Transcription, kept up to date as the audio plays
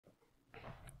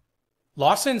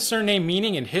Lawson surname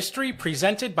meaning and history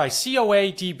presented by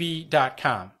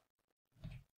coadb.com.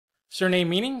 Surname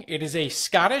meaning: it is a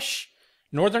Scottish,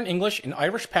 Northern English, and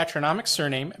Irish patronymic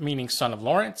surname meaning son of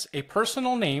Lawrence, a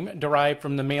personal name derived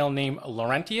from the male name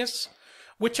Laurentius,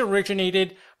 which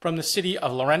originated from the city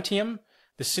of Laurentium,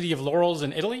 the city of laurels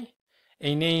in Italy,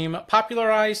 a name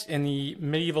popularized in the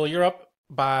medieval Europe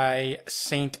by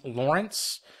Saint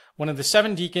Lawrence, one of the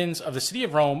 7 deacons of the city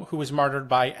of Rome who was martyred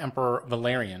by Emperor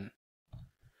Valerian.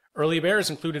 Early bearers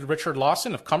included Richard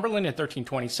Lawson of Cumberland in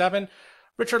 1327,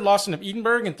 Richard Lawson of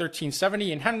Edinburgh in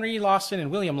 1370, and Henry Lawson and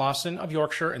William Lawson of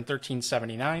Yorkshire in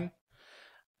 1379.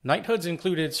 Knighthoods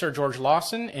included Sir George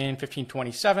Lawson in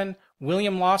 1527,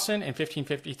 William Lawson in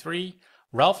 1553,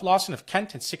 Ralph Lawson of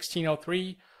Kent in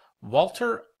 1603,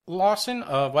 Walter Lawson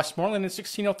of Westmorland in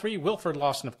 1603, Wilford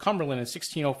Lawson of Cumberland in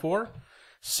 1604,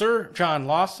 Sir John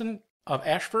Lawson of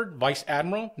Ashford, Vice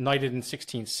Admiral, knighted in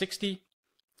 1660,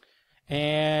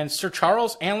 and Sir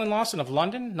Charles Allen Lawson of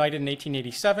London, knighted in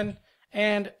 1887,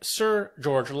 and Sir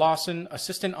George Lawson,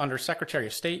 Assistant Under Secretary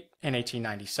of State, in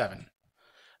 1897.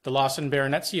 The Lawson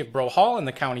baronetcy of Brough Hall in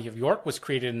the county of York was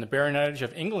created in the baronetage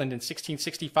of England in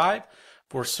 1665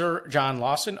 for Sir John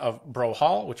Lawson of Brough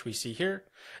Hall, which we see here.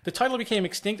 The title became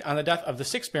extinct on the death of the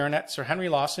 6th Baronet, Sir Henry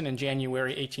Lawson, in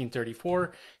January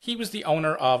 1834. He was the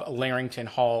owner of Larrington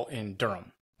Hall in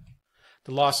Durham.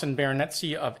 The Lawson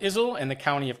baronetcy of Isle in the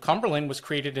county of Cumberland was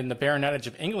created in the baronetage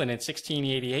of England in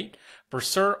 1688 for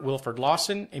Sir Wilford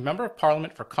Lawson, a member of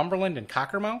Parliament for Cumberland and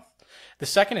Cockermouth. The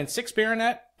 2nd and 6th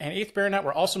Baronet and 8th Baronet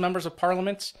were also members of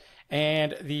Parliament,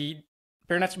 and the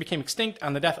baronetcy became extinct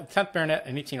on the death of the 10th Baronet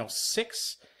in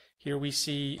 1806. Here we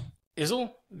see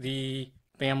Isle, the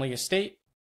family estate.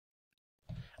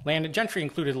 Landed gentry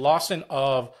included Lawson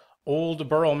of Old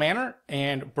Borough Manor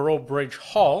and Boroughbridge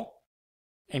Hall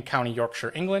in County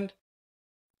Yorkshire, England,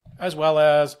 as well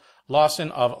as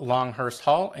Lawson of Longhurst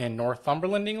Hall in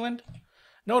Northumberland, England.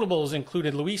 Notables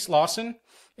included Louise Lawson,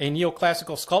 a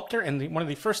neoclassical sculptor and one of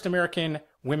the first American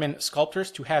women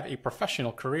sculptors to have a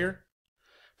professional career.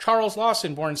 Charles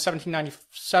Lawson, born in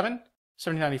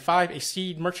 1795, a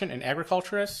seed merchant and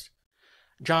agriculturist.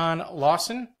 John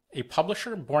Lawson, a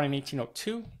publisher, born in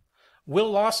 1802.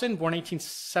 Will Lawson, born in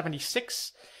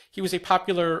 1876. He was a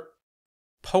popular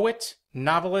poet,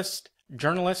 novelist,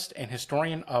 journalist, and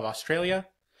historian of Australia.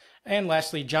 And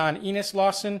lastly, John Enos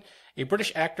Lawson, a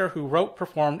British actor who wrote,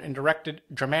 performed, and directed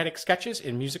dramatic sketches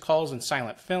in music halls and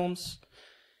silent films.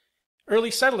 Early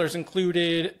settlers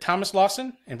included Thomas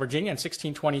Lawson in Virginia in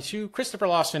 1622, Christopher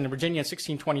Lawson in Virginia in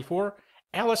 1624,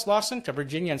 Alice Lawson to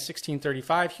Virginia in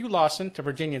 1635, Hugh Lawson to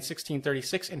Virginia in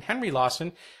 1636, and Henry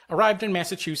Lawson arrived in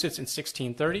Massachusetts in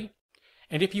 1630.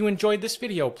 And if you enjoyed this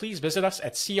video, please visit us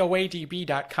at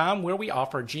coadb.com, where we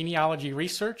offer genealogy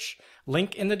research.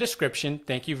 Link in the description.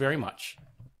 Thank you very much.